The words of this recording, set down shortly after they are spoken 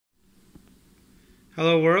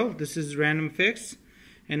Hello world, this is Random Fix,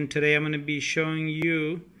 and today I'm going to be showing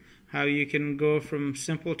you how you can go from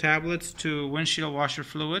simple tablets to windshield washer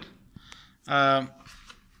fluid. And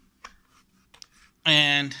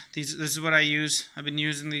this is what I use. I've been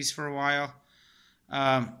using these for a while.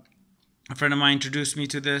 A friend of mine introduced me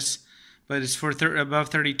to this, but it's for above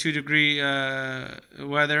 32 degree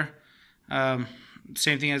weather.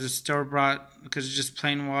 Same thing as a store-bought, because it's just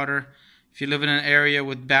plain water. If you live in an area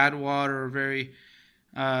with bad water or very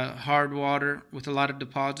hard water with a lot of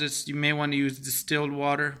deposits, you may want to use distilled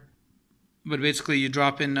water. But basically, you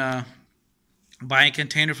drop in, buy a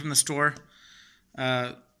container from the store,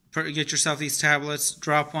 get yourself these tablets,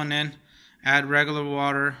 drop one in, add regular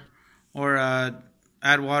water, or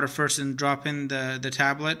add water first and drop in the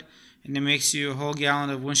tablet, and it makes you a whole gallon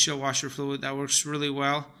of windshield washer fluid. That works really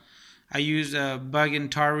well. I use a bug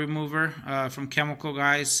and tar remover from Chemical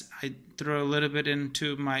guys. I throw a little bit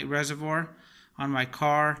into my reservoir on my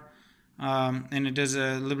car, and it does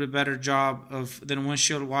a little bit better job than a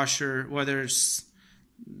windshield washer, whether it's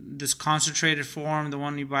this concentrated form, the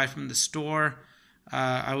one you buy from the store.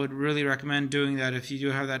 I would really recommend doing that if you do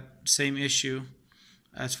have that same issue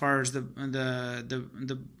as far as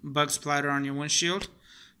the bug splatter on your windshield.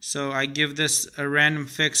 So I give this a Random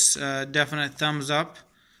Fix definite thumbs up.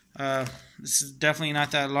 This is definitely not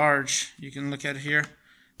that large. You can look at it here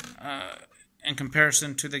in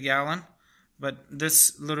comparison to the gallon. But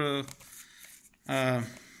this little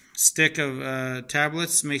stick of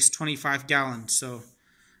tablets makes 25 gallons. So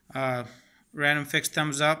Random Fix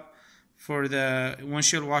thumbs up for the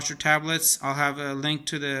windshield washer tablets. I'll have a link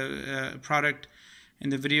to the product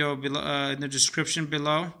in the video below, in the description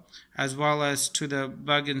below, as well as to the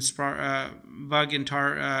bug and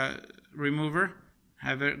tar remover.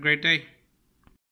 Have a great day.